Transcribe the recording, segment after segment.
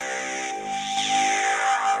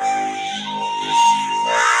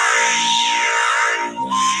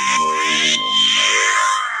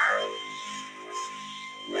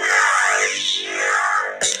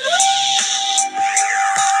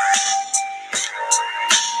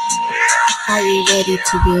Are you ready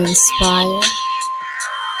to be inspired?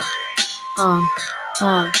 Uh,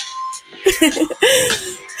 uh.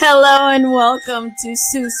 Hello and welcome to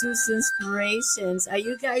Susu's Inspirations. Are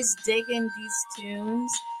you guys digging these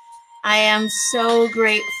tunes? I am so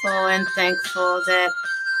grateful and thankful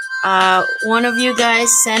that one of you guys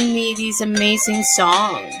send me these amazing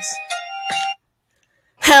songs.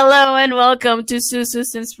 Hello and welcome to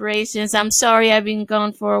Susu's Inspirations. I'm sorry I've been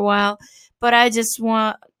gone for a while, but I just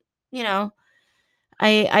want, you know,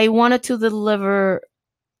 I wanted to deliver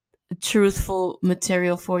truthful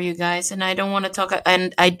material for you guys, and I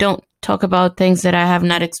don't talk about things that I have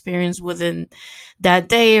not experienced within that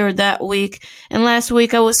day or that week. And last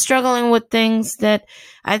week I was struggling with things that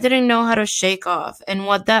I didn't know how to shake off, and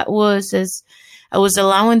what that was is I was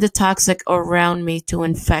allowing the toxic around me to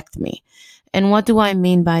infect me. And what do I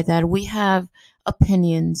mean by that? We have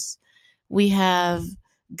opinions, we have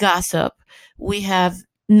gossip, we have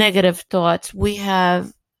negative thoughts, we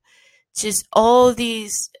have just all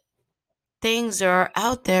these things are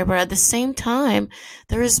out there, but at the same time,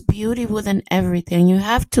 there is beauty within everything. You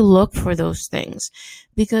have to look for those things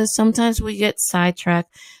because sometimes we get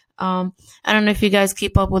sidetracked. I don't know if you guys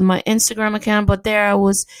keep up with my Instagram account, but there I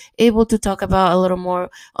was able to talk about a little more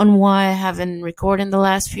on why I haven't recorded in the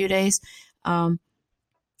last few days. Um,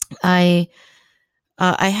 I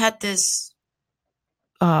I had this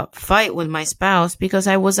fight with my spouse because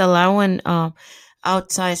I was allowing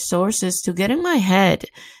outside sources to get in my head.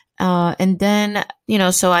 And then,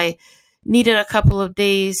 so I needed a couple of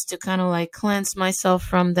days to kind of like cleanse myself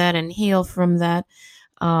from that and heal from that.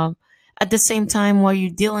 Um, at the same time, while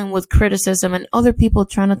you're dealing with criticism and other people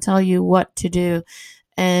trying to tell you what to do.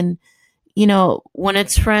 And, when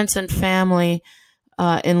it's friends and family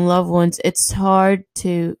and loved ones, it's hard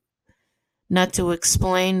to not to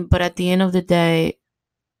explain, but at the end of the day,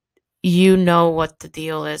 you know what the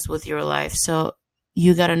deal is with your life. So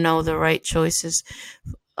you got to know the right choices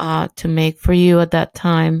to make for you at that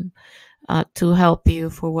time to help you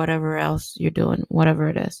for whatever else you're doing, whatever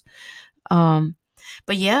it is. But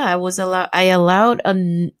yeah, I allowed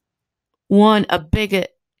a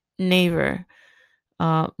bigot neighbor,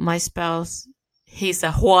 my spouse. He's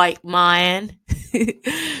a white man.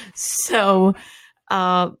 So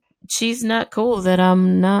uh, she's not cool that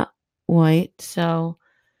I'm not white. So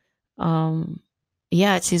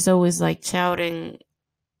yeah, she's always like shouting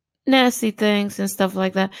nasty things and stuff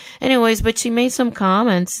like that. Anyways, but she made some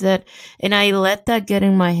comments and I let that get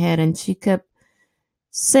in my head, and she kept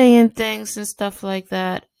saying things and stuff like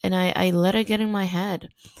that, and I let it get in my head.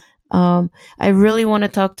 I really want to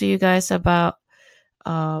talk to you guys about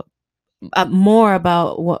uh, more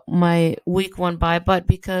about what my week went by, but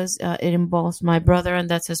because it involves my brother and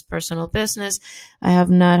that's his personal business, I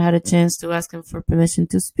have not had a chance to ask him for permission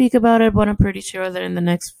to speak about it, but I'm pretty sure that in the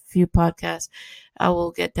next few podcasts, I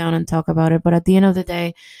will get down and talk about it. But at the end of the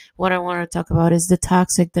day, what I want to talk about is the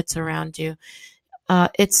toxic that's around you.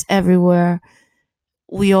 It's everywhere.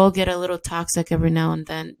 We all get a little toxic every now and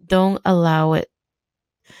then. Don't allow it.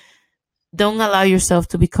 Don't allow yourself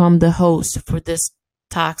to become the host for this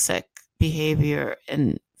toxic behavior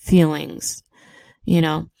and feelings, you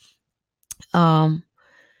know, um,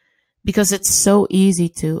 because it's so easy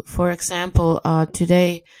to. For example,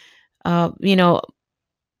 today, you know,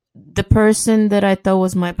 the person that I thought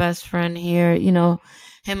was my best friend here,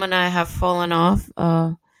 him and I have fallen off.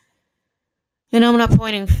 And I'm not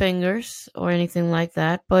pointing fingers or anything like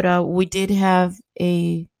that, but we did have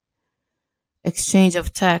a exchange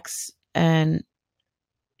of texts, and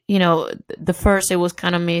the first it was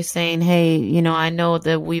kind of me saying, hey, I know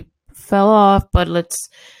that we fell off, but let's,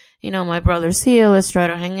 my brother's here, let's try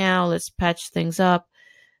to hang out, let's patch things up.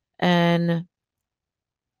 And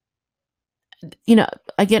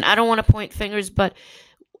again, I don't want to point fingers, but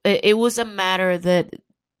it was a matter that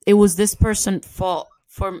it was this person's fault.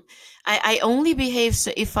 I only behave,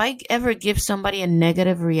 so if I ever give somebody a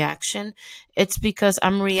negative reaction, it's because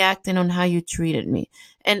I'm reacting on how you treated me,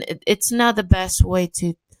 and it's not the best way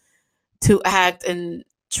to act and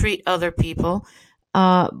treat other people.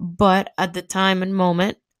 But at the time and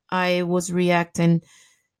moment, I was reacting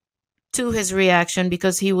to his reaction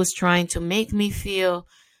because he was trying to make me feel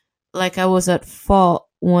like I was at fault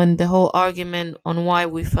when the whole argument on why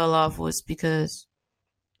we fell off was because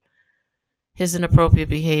his inappropriate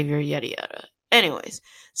behavior, yada yada. Anyways,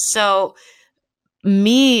 so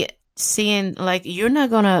me seeing like you're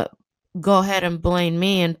not gonna go ahead and blame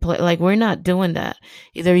me and play like we're not doing that.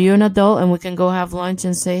 Either you're an adult and we can go have lunch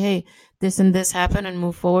and say, hey, this and this happened and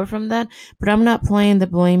move forward from that. But I'm not playing the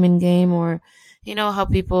blaming game or You know how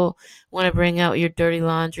people want to bring out your dirty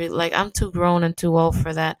laundry? Like, I'm too grown and too old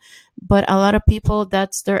for that. But a lot of people,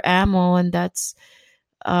 that's their ammo, and that's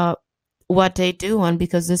uh, what they do. And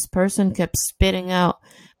because this person kept spitting out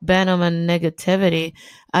venom and negativity,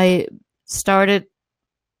 I started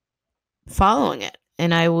following it.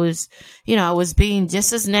 And I was being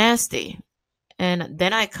just as nasty. And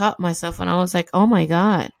then I caught myself and I was like, oh my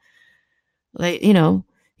God. Like,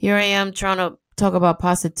 here I am trying to talk about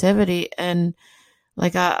positivity. And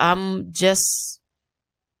like, I'm just,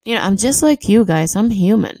 I'm just like you guys. I'm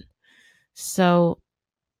human. So,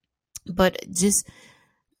 but just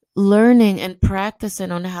learning and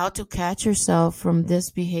practicing on how to catch yourself from this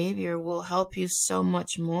behavior will help you so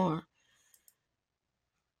much more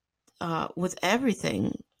with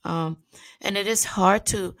everything. And it is hard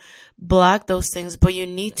to block those things, but you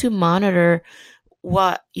need to monitor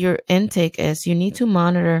what your intake is. You need to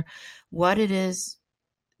monitor what it is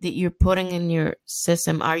that you're putting in your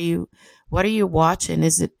system. What are you watching?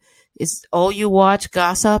 Is all you watch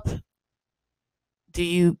gossip? Do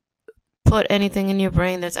you put anything in your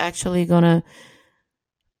brain that's actually gonna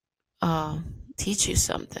uh, teach you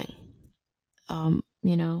something?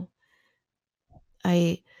 You know,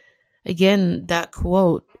 I again that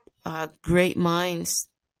quote: "Great minds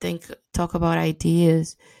talk about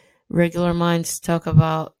ideas. Regular minds talk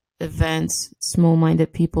about events.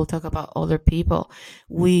 Small-minded people talk about other people."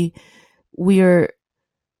 We we are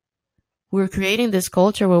we're creating this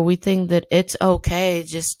culture where we think that it's okay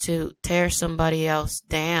just to tear somebody else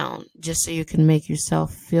down just so you can make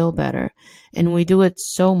yourself feel better. And we do it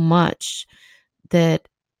so much that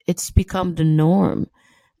it's become the norm.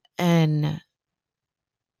 And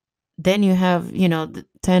then you have, the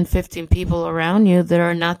 10, 15 people around you that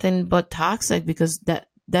are nothing but toxic, because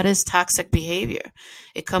that is toxic behavior.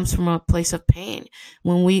 It comes from a place of pain.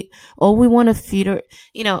 When all we want to feed her,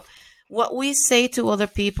 what we say to other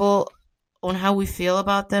people on how we feel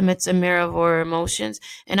about them, it's a mirror of our emotions.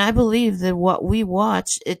 And I believe that what we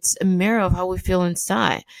watch, it's a mirror of how we feel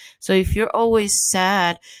inside. So if you're always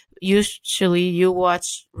sad, usually you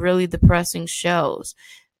watch really depressing shows,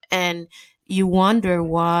 and you wonder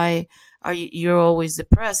why you're always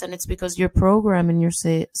depressed. And it's because you're programming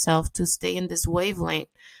yourself to stay in this wavelength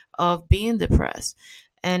of being depressed.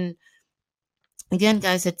 And again,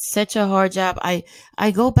 guys, it's such a hard job. I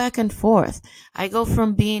go back and forth. I go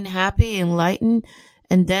from being happy, enlightened,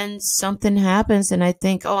 and then something happens and I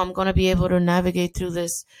think, oh, I'm going to be able to navigate through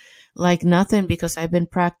this like nothing because I've been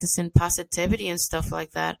practicing positivity and stuff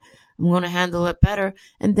like that. I'm going to handle it better.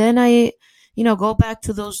 And then I, go back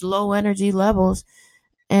to those low energy levels,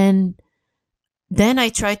 and then I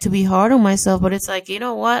try to be hard on myself, but it's like, you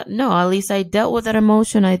know what? No, at least I dealt with that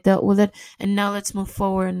emotion. I dealt with it. And now let's move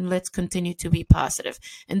forward and let's continue to be positive.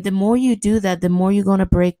 And the more you do that, the more you're going to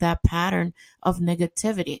break that pattern of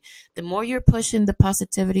negativity. The more you're pushing the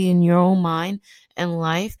positivity in your own mind and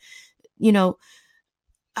life, you know,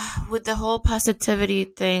 with the whole positivity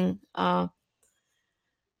thing, that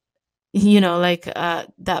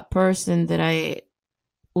person that I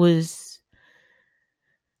was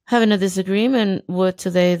having a disagreement with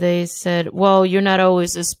today, they said, well, you're not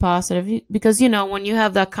always this positive. Because, when you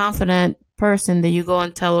have that confident person that you go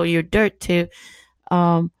and tell all your dirt to,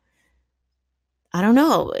 um, I don't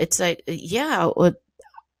know. It's like, yeah,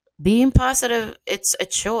 being positive, it's a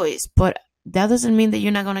choice, but that doesn't mean that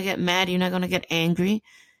you're not going to get mad. You're not going to get angry.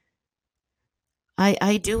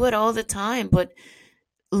 I do it all the time, but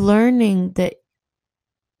learning that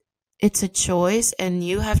it's a choice and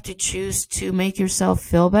you have to choose to make yourself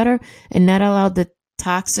feel better and not allow the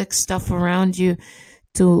toxic stuff around you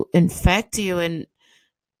to infect you, and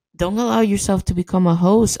don't allow yourself to become a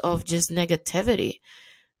host of just negativity,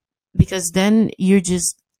 because then you're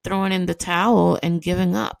just throwing in the towel and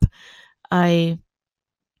giving up. I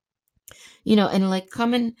and like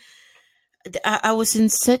coming, I was in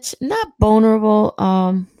such not vulnerable,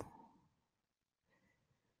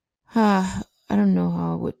 I don't know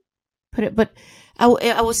how I would put it, but I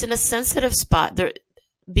was in a sensitive spot there,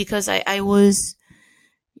 because I was,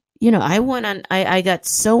 I went on, I got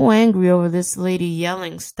so angry over this lady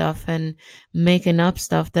yelling stuff and making up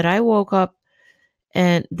stuff that I woke up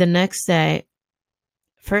and the next day,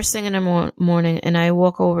 first thing in the morning, and I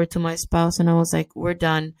walk over to my spouse and I was like, we're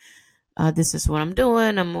done. This is what I'm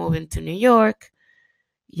doing. I'm moving to New York,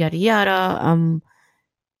 yada yada. I'm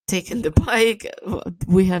taking the bike.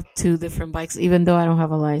 We have two different bikes, even though I don't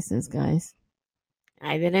have a license, guys.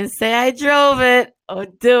 I didn't say I drove it. Or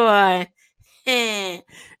do I?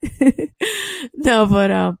 No,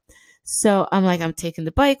 but so I'm like, I'm taking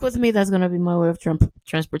the bike with me. That's gonna be my way of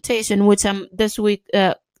transportation. Which I'm this week.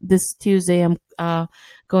 this Tuesday, I'm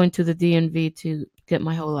going to the DMV to get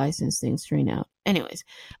my whole license thing straightened out. Anyways,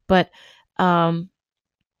 but um,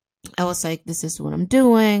 I was like, this is what I'm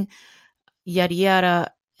doing, yada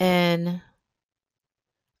yada, and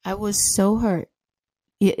I was so hurt.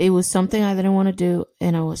 It was something I didn't want to do,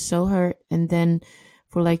 and I was so hurt. And then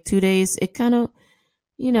for like 2 days, it kind of,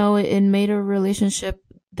 it made a relationship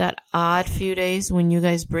that odd few days when you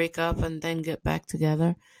guys break up and then get back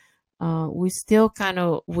together. We still kind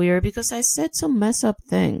of weird because I said some mess up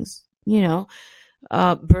things,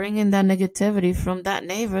 bringing that negativity from that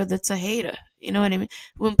neighbor that's a hater. You know what I mean?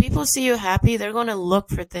 When people see you happy, they're going to look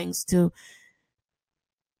for things to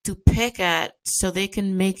pick at so they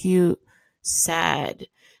can make you sad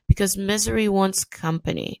because misery wants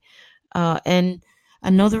company. And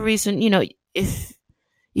another reason, if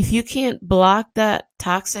you can't block that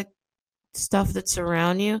toxic stuff that's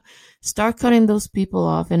around you, start cutting those people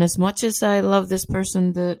off. And as much as I love this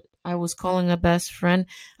person that I was calling a best friend,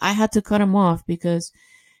 I had to cut him off because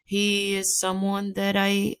he is someone that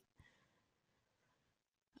I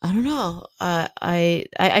don't know.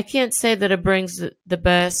 I can't say that it brings the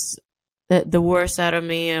best, the worst out of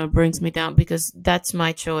me, or brings me down, because that's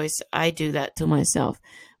my choice. I do that to myself.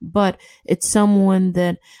 But it's someone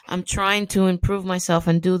that I'm trying to improve myself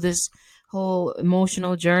and do this whole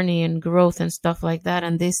emotional journey and growth and stuff like that,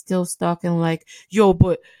 and they still stuck in like, yo,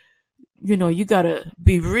 but you gotta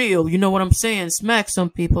be real. You know what I'm saying? Smack some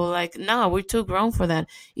people. Like, no, we're too grown for that.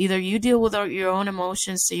 Either you deal with your own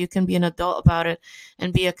emotions so you can be an adult about it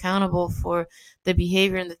and be accountable for the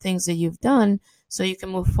behavior and the things that you've done so you can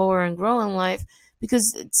move forward and grow in life.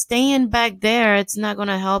 Because staying back there, it's not going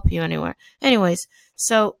to help you anywhere. Anyways,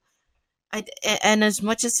 so and as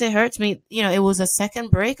much as it hurts me, it was a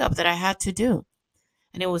second breakup that I had to do.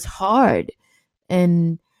 And it was hard.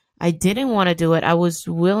 And I didn't want to do it. I was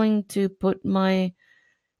willing to put my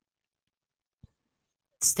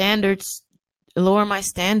standards, lower my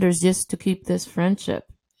standards just to keep this friendship.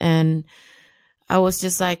 And I was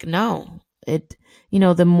just like, no,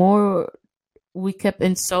 the more we kept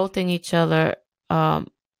insulting each other, I,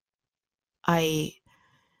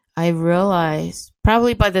 I realized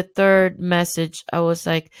probably by the third message, I was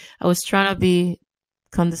like, I was trying to be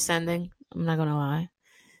condescending. I'm not going to lie.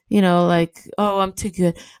 Like, oh, I'm too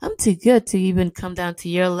good. I'm too good to even come down to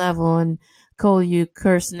your level and call you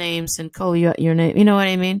curse names and call you out your name. You know what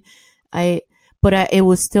I mean? It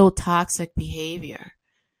was still toxic behavior.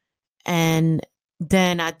 And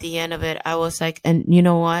then at the end of it, I was like, and you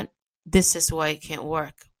know what? This is why it can't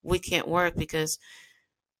work. We can't work because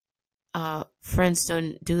friends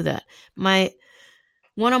don't do that.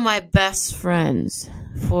 One of my best friends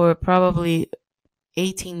for probably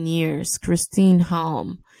 18 years, Christine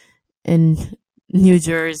Halm, in New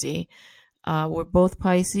Jersey. We're both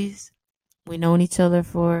Pisces. We known each other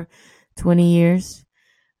for 20 years.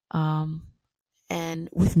 And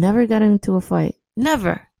we've never gotten into a fight.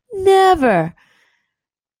 Never. Never.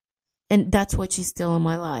 And that's why she's still in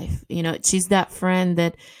my life. She's that friend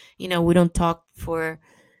that, we don't talk for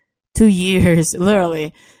 2 years,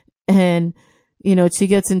 literally. And she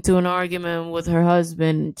gets into an argument with her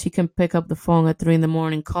husband. She can pick up the phone at 3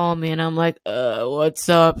 a.m, call me, and I'm like, what's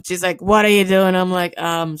up? She's like, what are you doing? I'm like,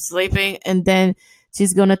 I'm sleeping. And then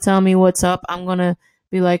she's gonna tell me what's up. I'm gonna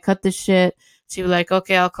be like, cut the shit. She'll be like,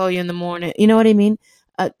 okay, I'll call you in the morning. You know what I mean?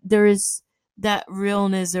 There is that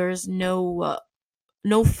realness. There is no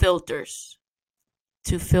filters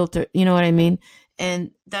to filter. You know what I mean?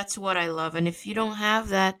 And that's what I love. And if you don't have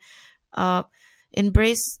that, uh,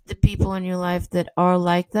 embrace the people in your life that are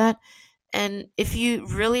like that. And if you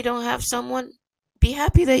really don't have someone, be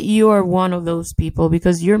happy that you are one of those people,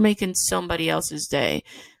 because you're making somebody else's day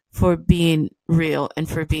for being real and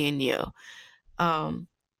for being you. Um,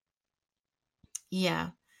 yeah.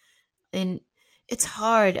 And it's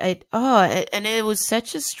hard. And it was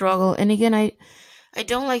such a struggle. And again, I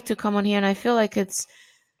don't like to come on here, and I feel like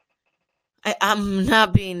I'm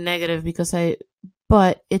not being negative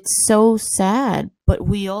but it's so sad. But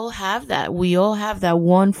we all have that. We all have that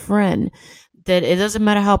one friend that it doesn't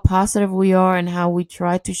matter how positive we are and how we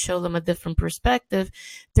try to show them a different perspective.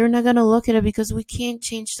 They're not going to look at it, because we can't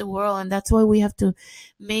change the world. And that's why we have to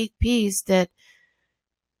make peace that,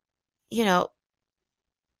 you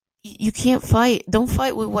can't fight. Don't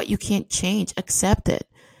fight with what you can't change. Accept it.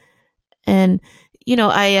 And,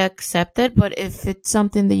 I accept it. But if it's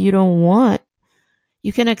something that you don't want,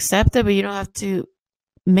 you can accept it, but you don't have to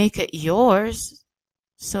make it yours.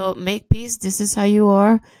 So make peace. This is how you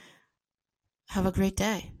are. Have a great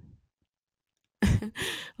day.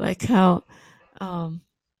 Like how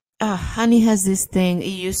Honey has this thing. It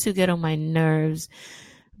used to get on my nerves,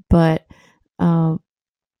 but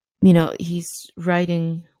he's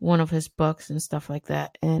writing one of his books and stuff like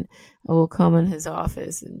that. And I will come in his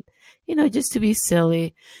office and, just to be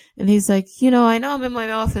silly. And he's like, I know I'm in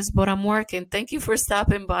my office, but I'm working. Thank you for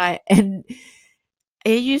stopping by. And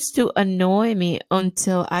it used to annoy me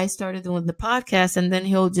until I started doing the podcast, and then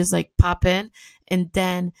he'll just like pop in, and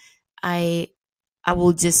then I I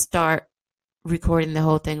will just start recording the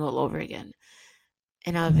whole thing all over again.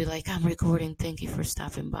 And I'll be like, I'm recording. Thank you for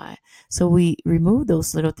stopping by. So we removed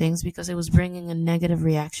those little things because it was bringing a negative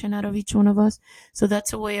reaction out of each one of us. So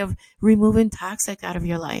that's a way of removing toxic out of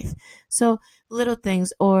your life. So little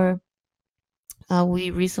things, or we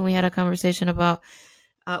recently had a conversation about,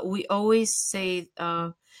 we always say,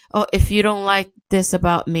 oh, if you don't like this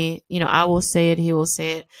about me, I will say it, he will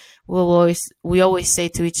say it. We always say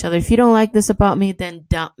to each other, if you don't like this about me, then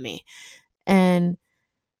dump me. And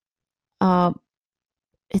um,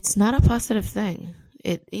 it's not a positive thing.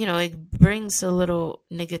 It brings a little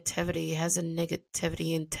negativity, has a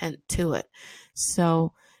negativity intent to it.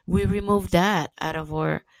 So we remove that out of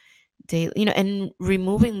our daily, and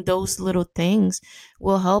removing those little things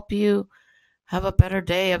will help you have a better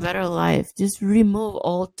day, a better life. Just remove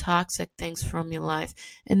all toxic things from your life.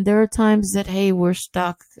 And there are times that, hey, we're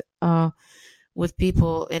stuck with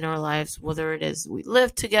people in our lives, whether it is we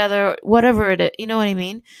live together, whatever it is, you know what I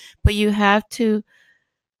mean? But you have to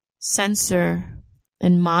censor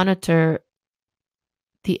and monitor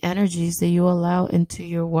the energies that you allow into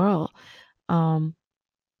your world. Um,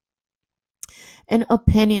 and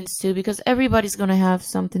opinions too, because everybody's going to have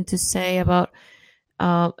something to say about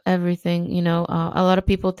everything. A lot of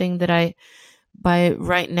people think that by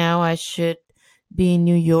right now, I should be in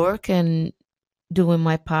New York and doing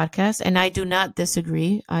my podcast. And I do not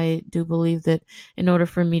disagree. I do believe that in order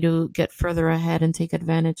for me to get further ahead and take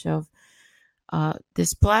advantage of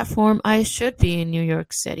this platform, I should be in New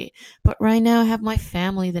York City. But right now, I have my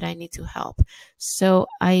family that I need to help. So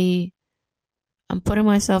I'm putting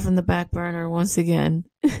myself in the back burner once again,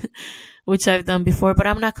 which I've done before, but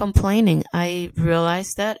I'm not complaining. I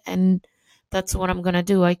realize that, and that's what I'm going to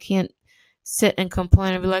do. I can't sit and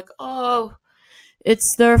complain and be like, oh,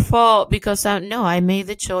 it's their fault, because I made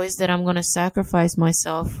the choice that I'm going to sacrifice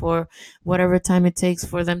myself for whatever time it takes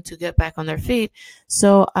for them to get back on their feet,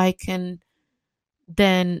 so I can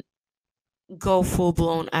then go full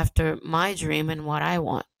blown after my dream and what I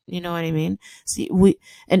want. You know what I mean? See, we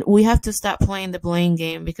have to stop playing the blame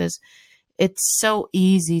game, because it's so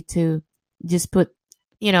easy to just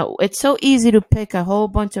it's so easy to pick a whole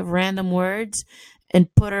bunch of random words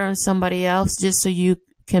and put it on somebody else just so you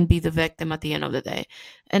can be the victim at the end of the day.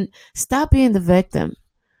 And stop being the victim.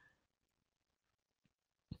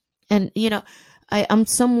 And I'm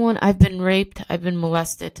someone, I've been raped, I've been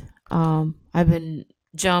molested, I've been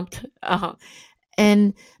jumped,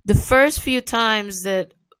 and the first few times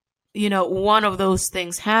that one of those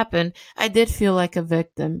things happened, I did feel like a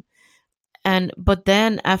victim. But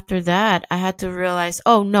then after that, I had to realize,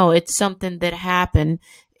 oh no, it's something that happened.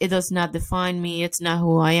 It does not define me. It's not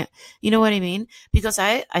who I am. You know what I mean? Because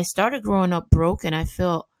I started growing up broken. I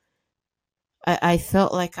felt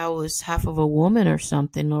like I was half of a woman or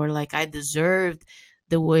something, or like I deserved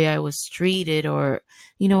the way I was treated, or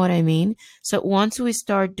you know what I mean? So once we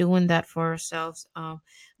start doing that for ourselves,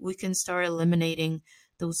 we can start eliminating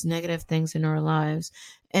those negative things in our lives.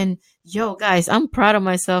 And yo, guys, I'm proud of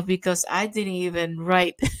myself because I didn't even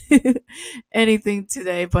write anything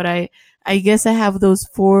today, but I guess I have those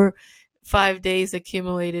 5 days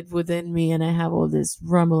accumulated within me, and I have all this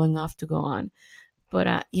rumbling off to go on.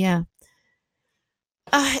 But yeah.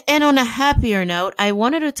 And on a happier note, I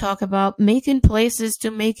wanted to talk about making places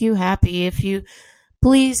to make you happy. If you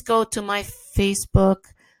please go to my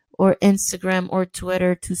Facebook or Instagram or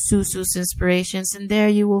Twitter to Susu's Inspirations, and there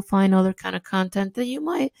you will find other kind of content that you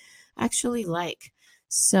might actually like.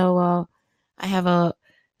 So I have a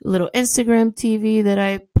little Instagram TV that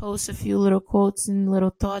I post a few little quotes and little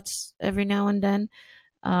thoughts every now and then.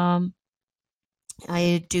 Um,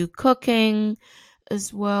 I do cooking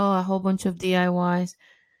as well, a whole bunch of DIYs.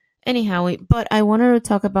 Anyhow, but I wanted to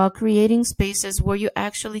talk about creating spaces where you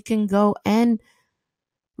actually can go and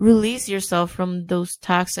release yourself from those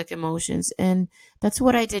toxic emotions. And that's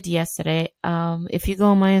what I did yesterday. If you go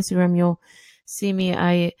on my Instagram, you'll see me.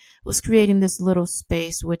 I was creating this little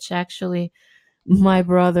space, which actually my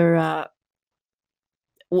brother,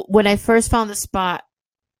 when I first found the spot,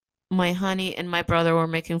 my honey and my brother were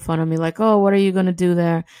making fun of me, like, oh, what are you going to do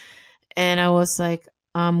there? And I was like,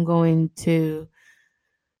 I'm going to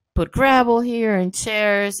put gravel here and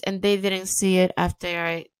chairs, and they didn't see it after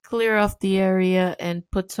I clear off the area and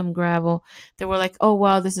put some gravel. They were like, oh,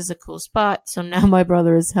 wow, this is a cool spot. So now my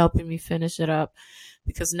brother is helping me finish it up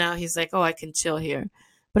because now he's like, oh, I can chill here.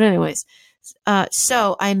 But, anyways,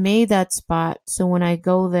 so I made that spot. So when I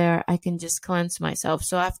go there, I can just cleanse myself.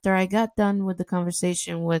 So after I got done with the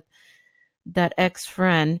conversation with that ex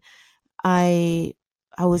friend, I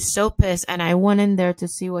I was so pissed and I went in there to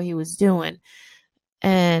see what he was doing.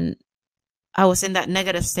 And I was in that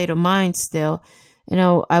negative state of mind still.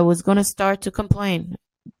 I was going to start to complain.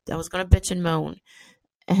 I was going to bitch and moan.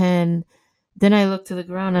 And then I looked to the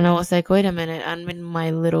ground and I was like, wait a minute, I'm in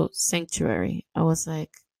my little sanctuary. I was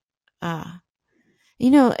like, ah.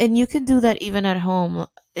 And you can do that even at home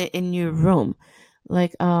in your room.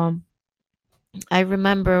 Like, I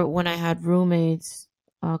remember when I had roommates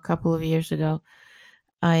a couple of years ago,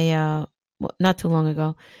 well, not too long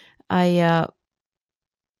ago, I, uh,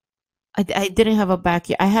 I didn't have a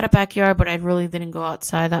backyard. I had a backyard, but I really didn't go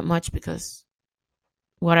outside that much because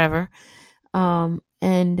whatever.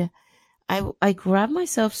 And I grabbed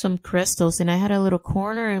myself some crystals and I had a little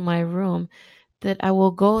corner in my room that I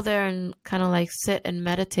will go there and kind of like sit and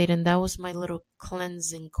meditate. And that was my little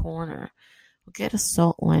cleansing corner. Get a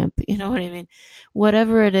salt lamp, you know what I mean?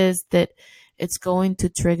 Whatever it is that it's going to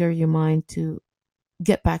trigger your mind to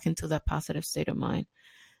get back into that positive state of mind.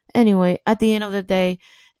 Anyway, at the end of the day,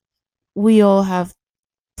 we all have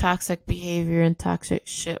toxic behavior and toxic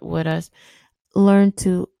shit with us. Learn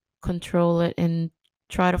to control it and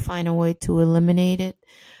try to find a way to eliminate it.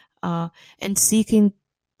 And seeking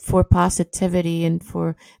for positivity and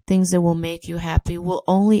for things that will make you happy will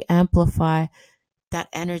only amplify that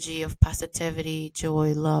energy of positivity,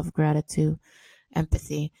 joy, love, gratitude,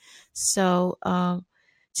 empathy. So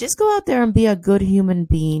just go out there and be a good human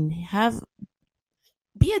being.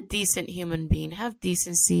 Be a decent human being. Have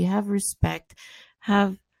decency. Have respect.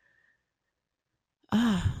 Have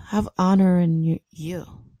have honor in you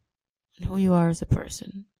and who you are as a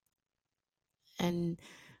person, and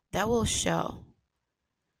that will show.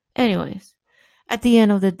 Anyways, at the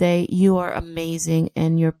end of the day, you are amazing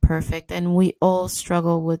and you're perfect, and we all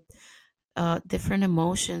struggle with different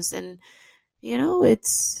emotions, and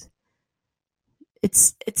it's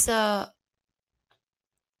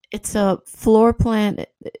a floor plan.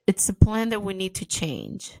 It's a plan that we need to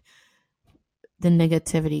change the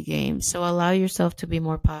negativity game. So allow yourself to be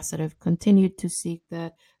more positive. Continue to seek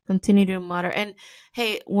that. Continue to monitor. And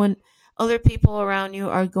hey, when other people around you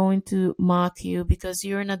are going to mock you because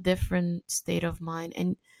you're in a different state of mind,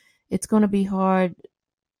 and it's going to be hard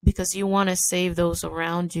because you want to save those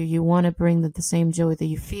around you. You want to bring the same joy that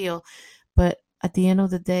you feel. But at the end of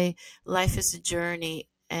the day, life is a journey,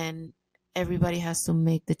 and everybody has to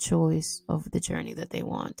make the choice of the journey that they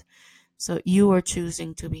want. So you are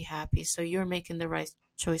choosing to be happy. So you're making the right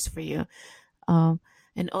choice for you.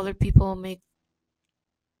 And other people make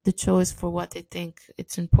the choice for what they think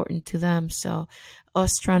it's important to them. So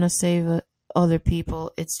us trying to save other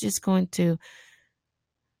people, it's just going to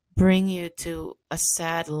bring you to a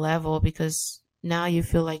sad level because now you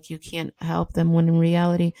feel like you can't help them when in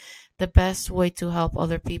reality the best way to help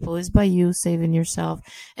other people is by you saving yourself.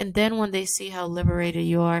 And then when they see how liberated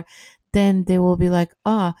you are, then they will be like,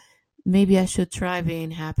 maybe I should try being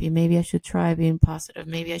happy, maybe I should try being positive,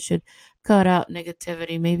 maybe I should cut out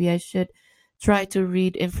negativity, maybe I should try to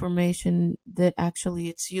read information that actually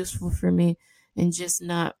it's useful for me and just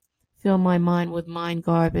not fill my mind with mind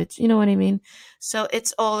garbage. You know what I mean? So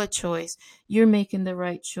it's all a choice. You're making the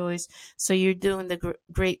right choice. So you're doing the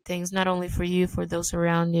great things, not only for you, for those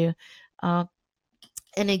around you. Uh,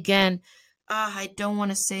 and again, I don't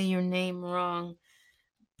want to say your name wrong,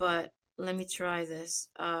 but let me try this.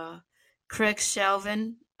 Craig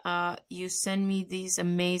Shelvin, you send me these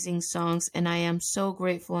amazing songs, and I am so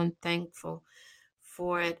grateful and thankful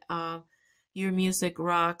for it. Your music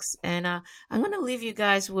rocks. And I'm going to leave you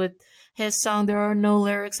guys with his song. There are no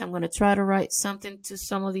lyrics. I'm going to try to write something to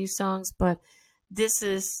some of these songs, but this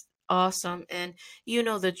is awesome. And you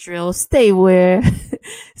know the drill. Stay weird.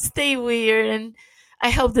 Stay weird. And I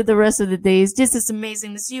hope that the rest of the day is just as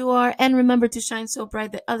amazing as you are. And remember to shine so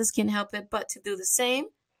bright that others can't help it but to do the same.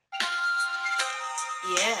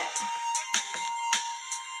 Yeah.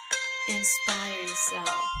 Inspire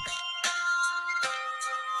yourself.